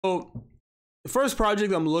So the first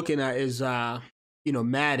project I'm looking at is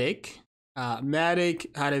Matic.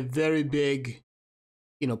 Matic had a very big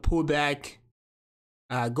pullback,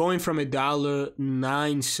 going from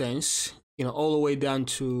 $1.09 all the way down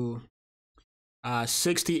to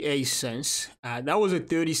 68 cents. That was a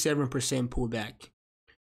 37% pullback.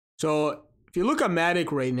 So if you look at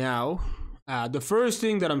Matic right now, the first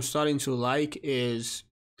thing that I'm starting to like is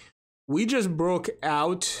we just broke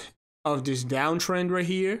out of this downtrend right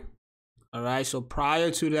here. All right, so prior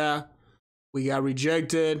to that, we got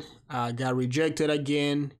rejected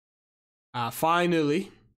again.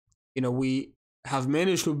 Finally, we have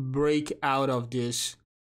managed to break out of this,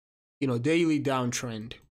 daily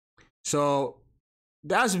downtrend. So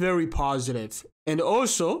that's very positive. And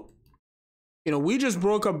also, we just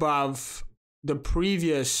broke above the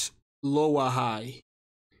previous lower high.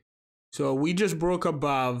 So we just broke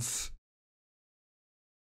above,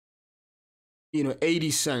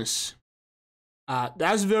 80 cents.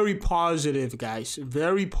 That's very positive, guys.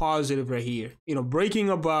 Very positive right here. Breaking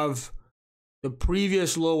above the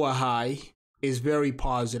previous lower high is very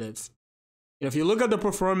positive. If you look at the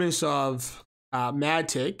performance of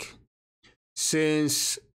Matic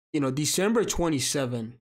since December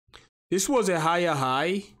 27, this was a higher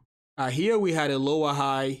high. Here we had a lower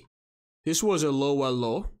high. This was a lower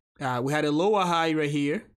low. We had a lower high right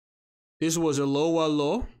here. This was a lower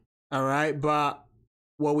low. All right, but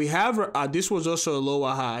what we have, this was also a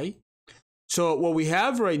lower high. So what we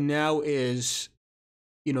have right now is,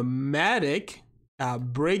 Matic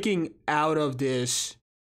breaking out of this,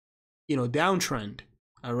 downtrend.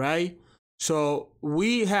 All right. So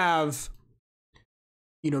we have,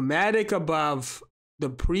 Matic above the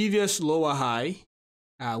previous lower high,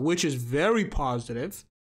 which is very positive,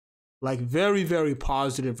 like very, very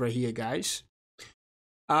positive right here, guys.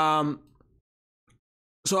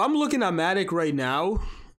 So I'm looking at Matic right now,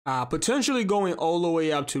 potentially going all the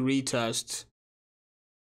way up to retest.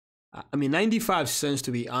 95 cents,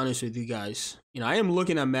 to be honest with you guys. I am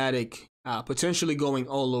looking at Matic potentially going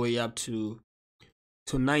all the way up to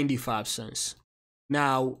 95 cents.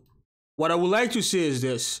 Now, what I would like to see is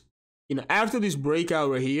this. After this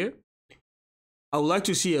breakout right here, I would like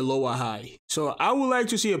to see a lower high. So I would like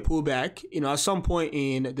to see a pullback, at some point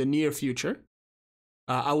in the near future.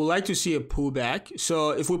 I would like to see a pullback. So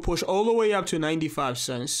if we push all the way up to 95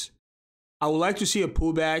 cents, I would like to see a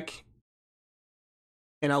pullback,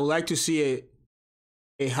 and I would like to see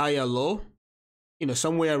a higher low,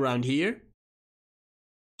 somewhere around here,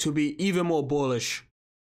 to be even more bullish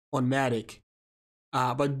on Matic.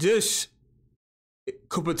 But this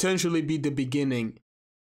could potentially be the beginning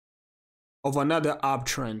of another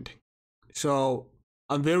uptrend. So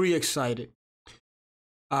I'm very excited.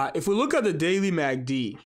 If we look at the daily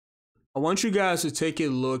MACD, I want you guys to take a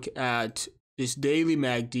look at this daily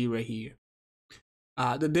MACD right here.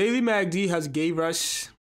 The daily MACD has gave us,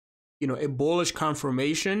 a bullish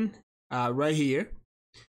confirmation right here.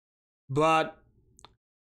 But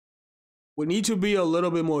we need to be a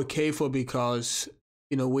little bit more careful because,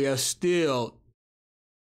 we are still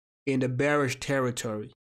in the bearish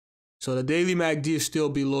territory. So the daily MACD is still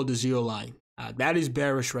below the zero line. That is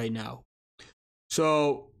bearish right now.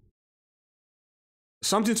 So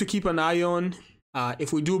something to keep an eye on.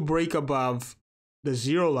 If we do break above the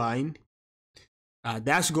zero line,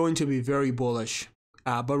 that's going to be very bullish.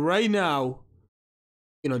 But right now,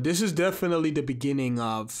 this is definitely the beginning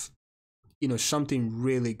of, something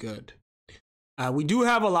really good. We do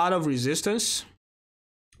have a lot of resistance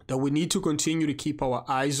that we need to continue to keep our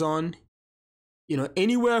eyes on.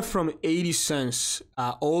 Anywhere from 80 cents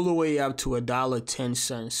all the way up to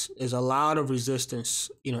 $1.10 is a lot of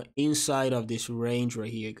resistance, inside of this range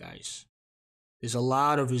right here, guys. There's a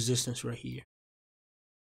lot of resistance right here.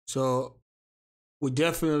 So we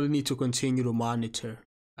definitely need to continue to monitor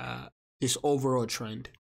this overall trend.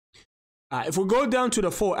 If we go down to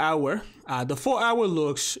the 4 hour, the 4 hour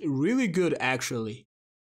looks really good, actually.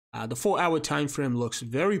 The 4 hour time frame looks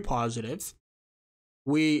very positive.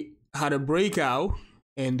 We had a breakout,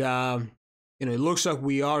 and it looks like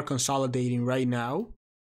we are consolidating right now.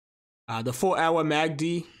 The 4 hour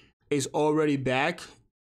MACD is already back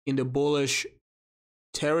in the bullish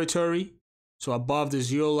territory, so above the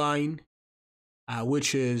zero line,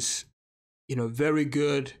 which is very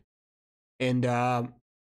good. And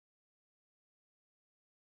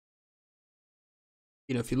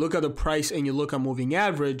if you look at the price and you look at moving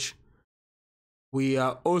average, we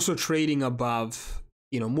are also trading above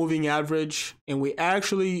moving average, and we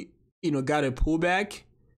actually got a pullback,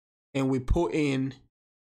 and we put in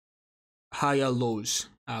higher lows.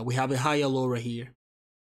 We have a higher low right here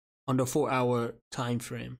on the 4 hour time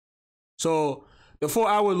frame. So The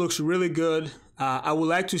 4-hour looks really good. I would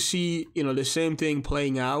like to see, the same thing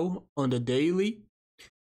playing out on the daily.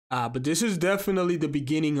 But this is definitely the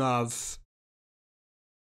beginning of,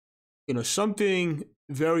 something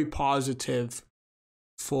very positive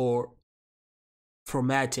for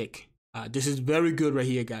Matic. This is very good right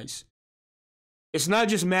here, guys. It's not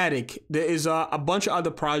just Matic. There is a bunch of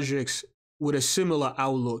other projects with a similar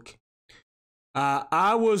outlook.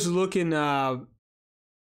 I was looking, let's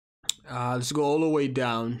go all the way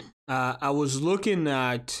down. I was looking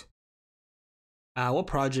at, what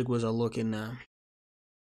project was I looking at?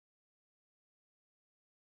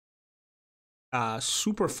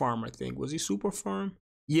 Super Farm, I think. Was he Super Farm?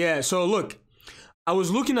 Yeah, so look, I was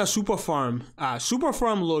looking at Super Farm. Super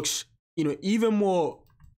Farm looks, even more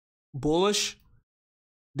bullish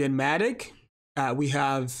than Matic. We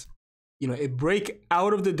have, a break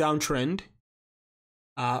out of the downtrend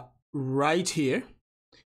right here.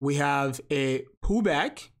 We have a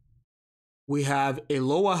pullback. We have a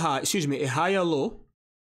lower high, a higher low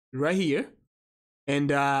right here. And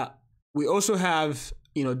we also have,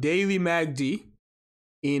 daily MACD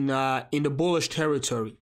in the bullish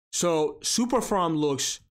territory. So Super Farm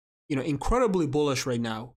looks, incredibly bullish right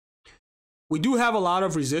now. We do have a lot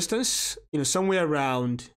of resistance, somewhere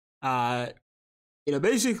around,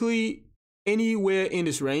 basically anywhere in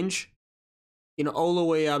this range, all the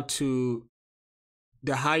way up to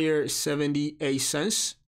the higher 78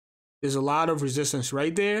 cents. There's a lot of resistance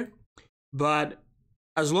right there. But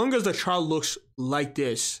as long as the chart looks like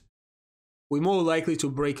this, we're more likely to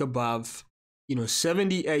break above,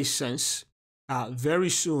 78 cents very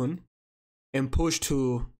soon and push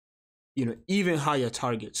to, even higher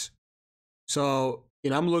targets. So,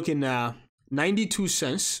 I'm looking at 92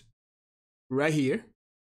 cents right here.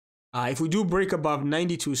 If we do break above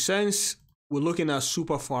 92 cents, we're looking at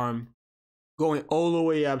Super Farm going all the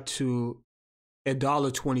way up to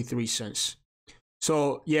 $1.23.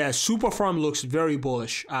 So yeah, Super Farm looks very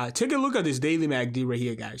bullish. Take a look at this daily MACD right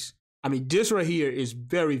here, guys. I mean, this right here is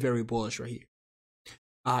very, very bullish right here.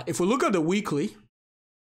 If we look at the weekly,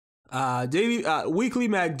 weekly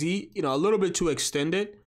MACD, a little bit too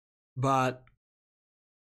extended, but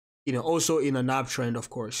also in an uptrend, of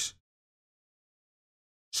course.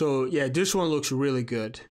 So yeah, this one looks really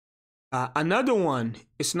good. Another one,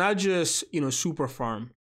 it's not just, Super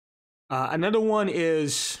Farm. Another one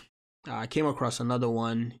is, I came across another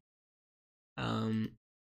one.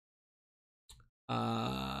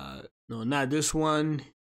 No, not this one.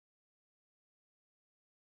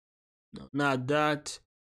 No, not that.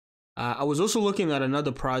 I was also looking at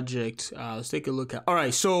another project. Let's take a look at. All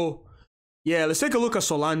right, so yeah, let's take a look at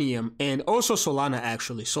Solanium and also Solana.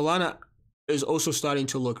 Actually, Solana is also starting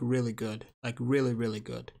to look really good, like really, really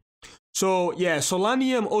good. So yeah,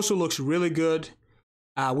 Solanium also looks really good.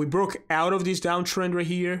 We broke out of this downtrend right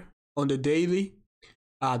here on the daily.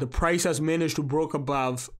 The price has managed to broke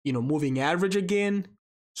above, moving average again.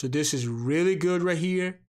 So this is really good right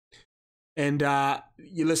here. And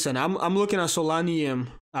listen, I'm looking at Solanium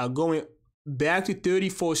going back to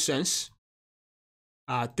 34 cents.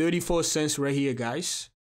 34 cents right here, guys.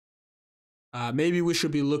 Maybe we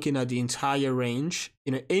should be looking at the entire range.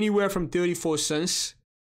 Anywhere from 34 cents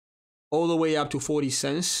all the way up to 40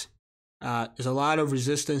 cents. There's a lot of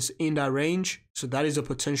resistance in that range. So that is a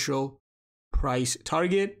potential price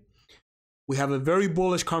target. We have a very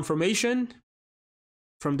bullish confirmation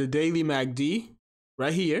from the daily MACD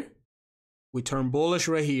right here. We turn bullish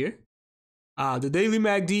right here. The daily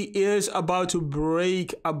MACD is about to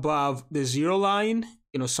break above the zero line,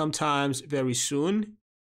 sometimes very soon.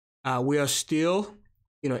 We are still,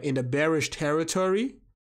 in the bearish territory.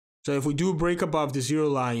 So if we do break above the zero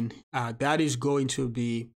line, that is going to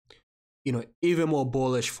be, even more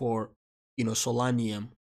bullish for, Solanium.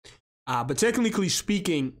 But technically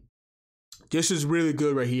speaking, this is really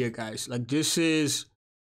good right here, guys. Like this is,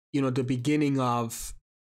 the beginning of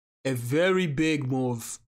a very big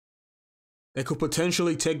move that could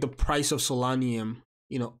potentially take the price of Solanium,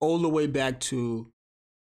 all the way back to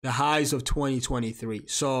the highs of 2023.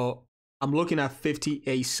 So I'm looking at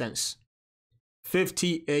 58 cents.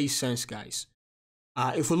 58 cents, guys.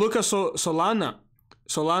 If we look at Solana,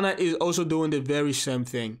 Solana is also doing the very same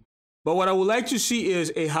thing. But what I would like to see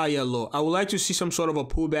is a higher low. I would like to see some sort of a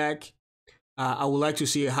pullback. I would like to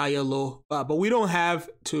see a higher low. But we don't have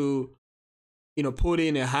to, put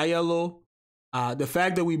in a higher low. The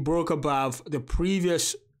fact that we broke above the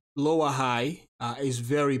previous lower high is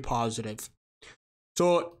very positive.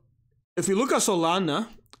 So if you look at Solana,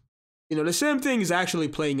 the same thing is actually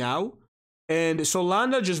playing out. And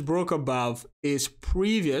Solana just broke above its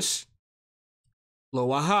previous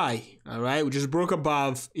lower high. All right, we just broke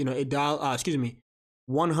above,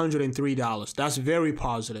 $103. That's very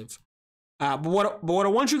positive. But what I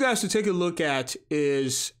want you guys to take a look at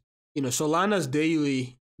is, Solana's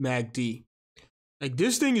daily MACD. Like,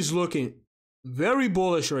 this thing is looking very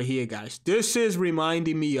bullish right here, guys. This is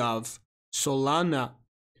reminding me of Solana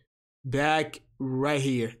back right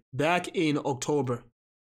here, back in October,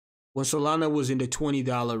 when Solana was in the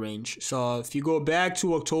 $20 range. So if you go back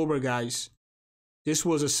to October, guys, this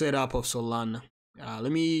was a setup of Solana.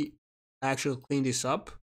 Let me actually clean this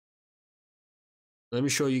up. Let me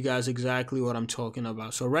show you guys exactly what I'm talking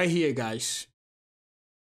about. So right here, guys,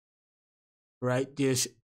 right, this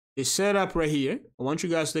setup right here. I want you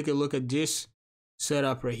guys to take a look at this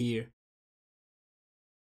setup right here.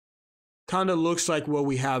 Kind of looks like what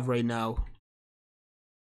we have right now.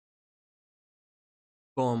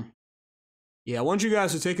 Boom. Yeah, I want you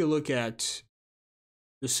guys to take a look at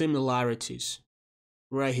the similarities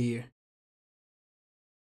right here.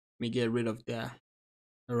 Let me get rid of that.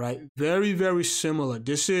 All right, very, very similar.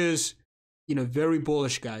 This is, very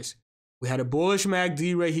bullish, guys. We had a bullish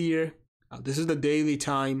MACD right here. This is the daily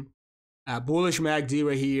time. Bullish MACD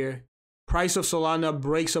right here. Price of Solana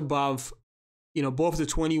breaks above, both the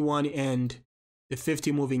 21 and the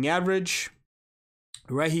 50 moving average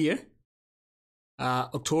right here.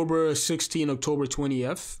 October 16, October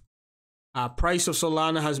 20th. Price of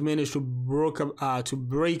Solana has managed to break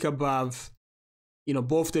above,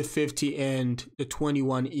 both the 50 and the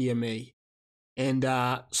 21 EMA. And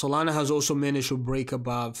Solana has also managed to break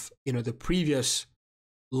above, the previous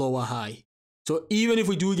lower high. So even if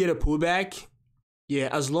we do get a pullback, yeah,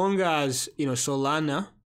 as long as, Solana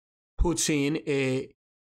puts in a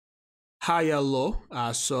higher low,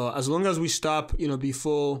 so as long as we stop,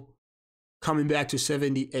 before coming back to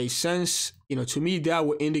 78 cents, to me, that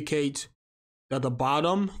would indicate that the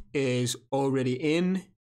bottom is already in,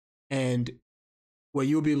 and what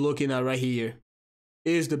you'll be looking at right here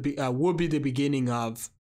is will be the beginning of,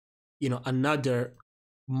 another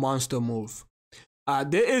monster move.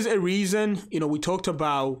 There is a reason, we talked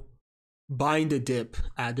about buying the dip.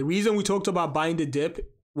 The reason we talked about buying the dip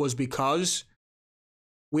was because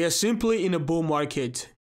we are simply in a bull market.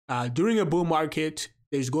 During a bull market,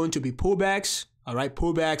 there's going to be pullbacks. All right,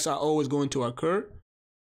 pullbacks are always going to occur,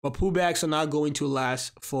 but pullbacks are not going to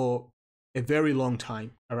last for a very long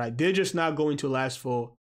time. All right, they're just not going to last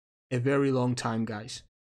for a very long time, guys.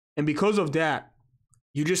 And because of that,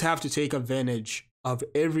 you just have to take advantage of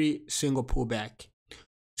every single pullback.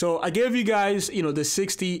 So I gave you guys, the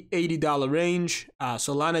 $60, $80 range.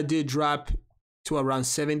 Solana did drop to around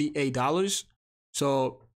 $78.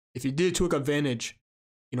 So if you did took advantage,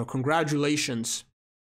 congratulations.